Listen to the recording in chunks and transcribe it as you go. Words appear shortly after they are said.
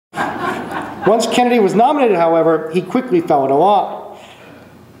Once Kennedy was nominated, however, he quickly fell into line.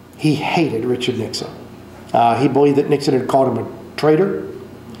 He hated Richard Nixon. He believed that Nixon had called him a traitor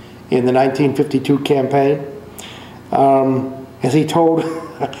in the 1952 campaign. As he told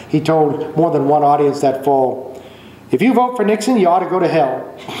more than one audience that fall, "If you vote for Nixon, you ought to go to hell."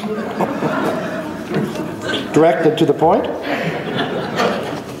 Direct and to the point.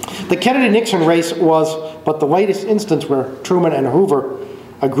 The Kennedy-Nixon race was but the latest instance where Truman and Hoover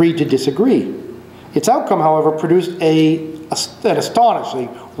agreed to disagree. Its outcome, however, produced an astonishing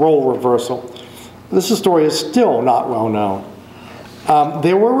role reversal. This story is still not well known.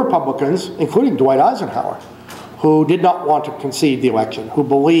 There were Republicans, including Dwight Eisenhower, who did not want to concede the election, who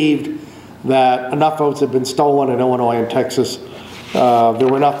believed that enough votes had been stolen in Illinois and Texas. There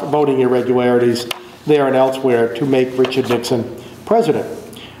were enough voting irregularities there and elsewhere to make Richard Nixon president.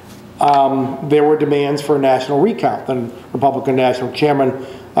 There were demands for a national recount. The Republican National Chairman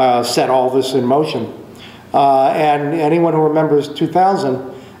set all this in motion. And anyone who remembers 2000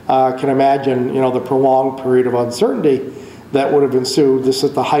 can imagine, the prolonged period of uncertainty that would have ensued. This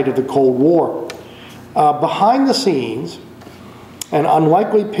at the height of the Cold War. Behind the scenes, an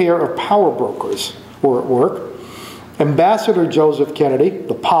unlikely pair of power brokers were at work. Ambassador Joseph Kennedy,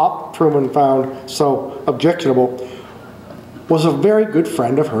 the pop Truman found so objectionable, was a very good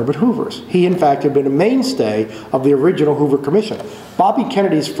friend of Herbert Hoover's. He, in fact, had been a mainstay of the original Hoover Commission. Bobby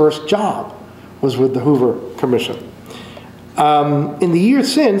Kennedy's first job was with the Hoover Commission. In the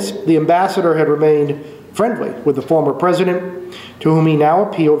years since, the ambassador had remained friendly with the former president, to whom he now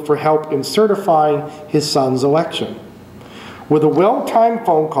appealed for help in certifying his son's election. With a well-timed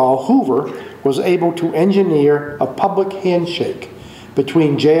phone call, Hoover was able to engineer a public handshake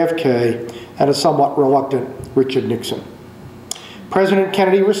between JFK and a somewhat reluctant Richard Nixon. President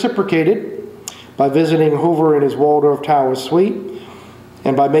Kennedy reciprocated by visiting Hoover in his Waldorf Towers suite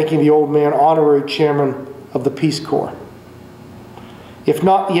and by making the old man honorary chairman of the Peace Corps. If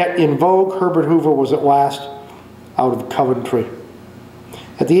not yet in vogue, Herbert Hoover was at last out of Coventry.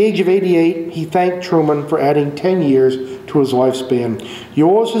 At the age of 88, he thanked Truman for adding 10 years to his lifespan.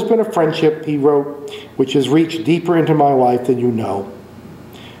 "Yours has been a friendship," he wrote, "which has reached deeper into my life than you know."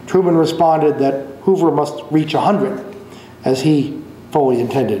 Truman responded that Hoover must reach 100, as he fully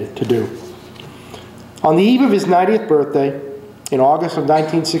intended to do. On the eve of his 90th birthday, in August of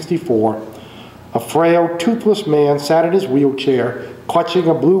 1964, a frail, toothless man sat in his wheelchair, clutching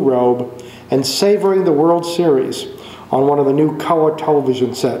a blue robe and savoring the World Series on one of the new color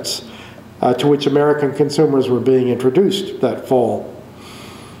television sets to which American consumers were being introduced that fall.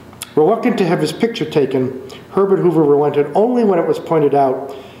 Reluctant to have his picture taken, Herbert Hoover relented only when it was pointed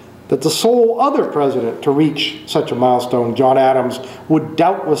out that the sole other president to reach such a milestone, John Adams, would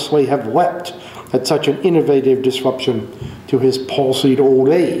doubtlessly have wept at such an innovative disruption to his palsied old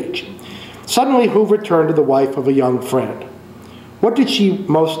age. Suddenly, Hoover turned to the wife of a young friend. What did she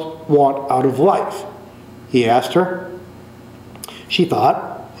most want out of life? He asked her. She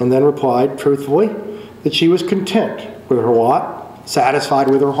thought, and then replied truthfully, that she was content with her lot, satisfied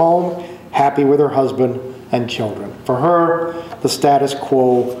with her home, happy with her husband and children. For her, the status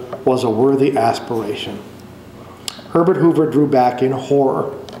quo was a worthy aspiration. Herbert Hoover drew back in horror.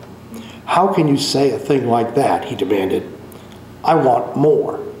 "How can you say a thing like that?" he demanded. "I want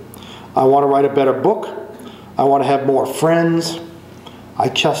more. I want to write a better book. I want to have more friends. I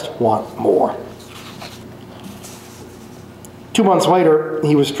just want more." 2 months later,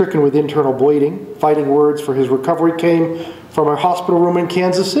 he was stricken with internal bleeding. Fighting words for his recovery came from a hospital room in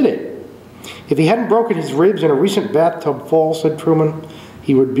Kansas City. "If he hadn't broken his ribs in a recent bathtub fall," said Truman,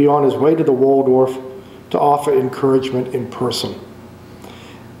 "he would be on his way to the Waldorf to offer encouragement in person."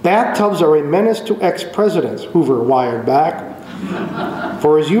 "Bathtubs are a menace to ex-presidents," Hoover wired back.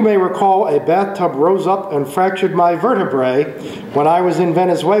 "For as you may recall, a bathtub rose up and fractured my vertebrae when I was in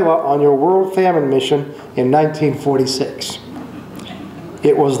Venezuela on your World Famine mission in 1946.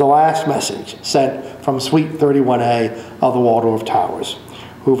 It was the last message sent from Suite 31A of the Waldorf Towers.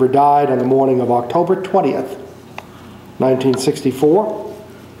 Hoover died on the morning of October 20th, 1964.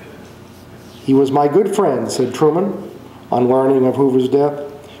 "He was my good friend," said Truman, on learning of Hoover's death,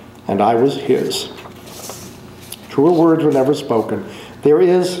 "and I was his." Truer words were never spoken. There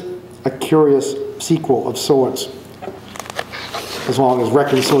is a curious sequel of sorts, as long as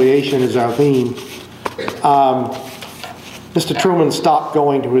reconciliation is our theme. Mr. Truman stopped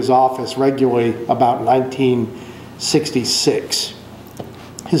going to his office regularly about 1966.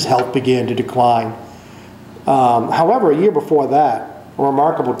 His health began to decline. However, a year before that, a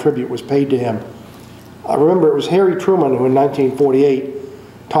remarkable tribute was paid to him. I remember it was Harry Truman who in 1948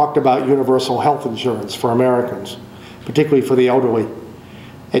 talked about universal health insurance for Americans, particularly for the elderly.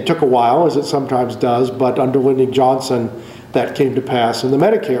 It took a while, as it sometimes does, but under Lyndon Johnson, that came to pass in the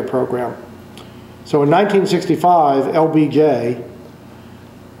Medicare program. So in 1965, LBJ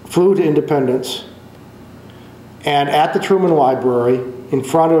flew to Independence, and at the Truman Library, in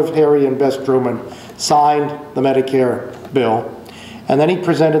front of Harry and Bess Truman, signed the Medicare bill, and then he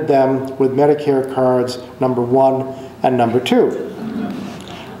presented them with Medicare cards number 1 and number 2.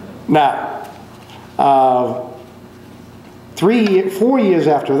 Now, 4 years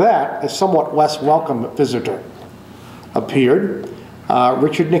after that, a somewhat less welcome visitor appeared,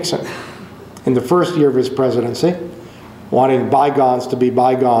 Richard Nixon, in the first year of his presidency, wanting bygones to be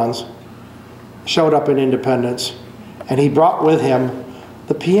bygones, showed up in Independence, and he brought with him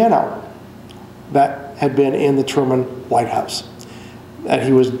the piano that had been in the Truman White House that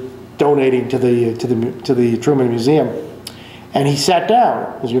he was donating to the Truman Museum. And he sat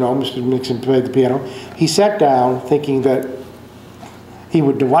down, as you know, Mr. Nixon played the piano. He sat down thinking that he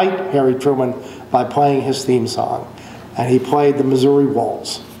would delight Harry Truman by playing his theme song. And he played the Missouri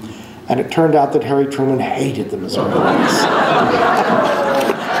Waltz. And it turned out that Harry Truman hated the Missouri Waltz.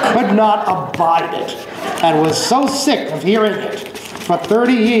 Could not abide it, and was so sick of hearing it. For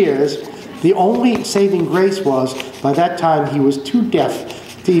 30 years, the only saving grace was, by that time, he was too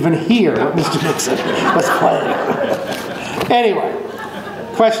deaf to even hear what Mr. Nixon was playing. Anyway,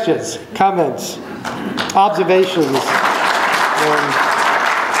 questions, comments, observations?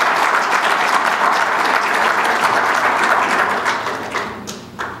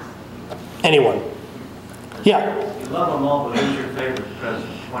 Anyone? Yeah? You love them all, but who's your favorite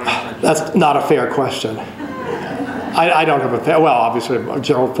president? 20th century? That's not a fair question. I don't have a fair, well, obviously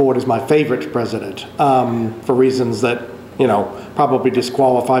Gerald Ford is my favorite president for reasons that, you know, probably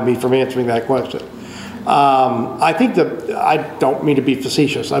disqualify me from answering that question. I think that, I don't mean to be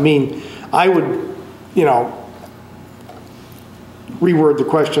facetious. I mean, I would, you know, reword the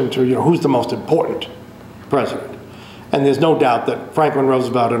question to, you know, who's the most important president? And there's no doubt that Franklin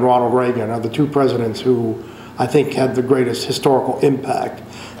Roosevelt and Ronald Reagan are the two presidents who I think had the greatest historical impact.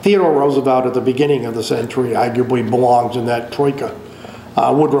 Theodore Roosevelt at the beginning of the century arguably belongs in that troika.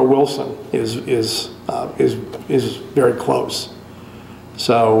 Woodrow Wilson is very close.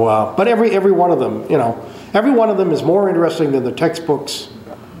 So, but every one of them, you know, every one of them is more interesting than the textbooks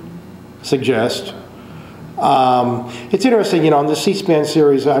suggest. It's interesting, you know, in the C-SPAN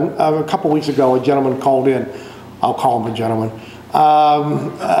series, a couple weeks ago, a gentleman called in. I'll call him a gentleman.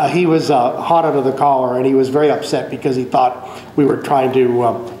 He was hot under the collar, and he was very upset because he thought we were trying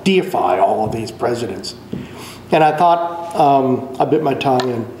to deify all of these presidents. And I thought, I bit my tongue,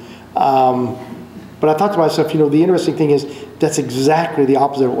 and but I thought to myself, you know, the interesting thing is that's exactly the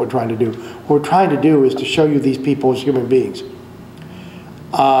opposite of what we're trying to do. What we're trying to do is to show you these people as human beings.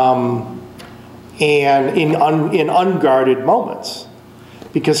 And in unguarded moments,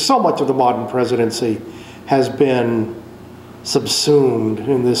 because so much of the modern presidency has been subsumed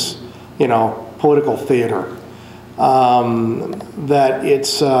in this, you know, political theater, that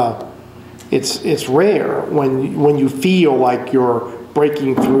it's rare when you feel like you're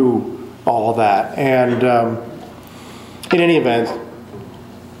breaking through all of that. And in any event,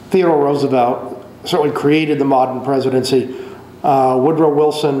 Theodore Roosevelt certainly created the modern presidency. Woodrow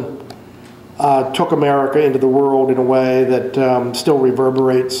Wilson took America into the world in a way that still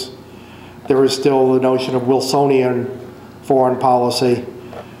reverberates. There is still the notion of Wilsonian foreign policy,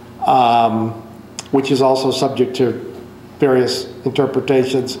 which is also subject to various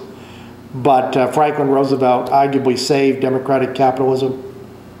interpretations. But Franklin Roosevelt arguably saved democratic capitalism.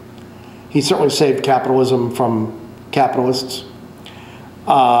 He certainly saved capitalism from capitalists.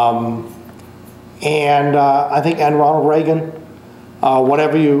 I think, and Ronald Reagan,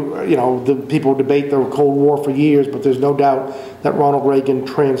 whatever you know, the people debate the Cold War for years, but there's no doubt that Ronald Reagan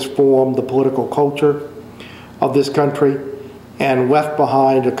transformed the political culture of this country and left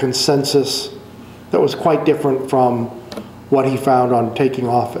behind a consensus that was quite different from what he found on taking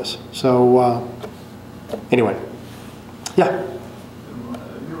office. So, anyway, yeah?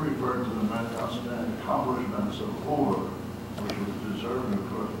 You referred to the many outstanding accomplishments of Hoover, which was deserving of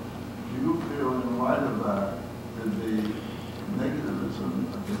credit. Do you feel, in light of that, did the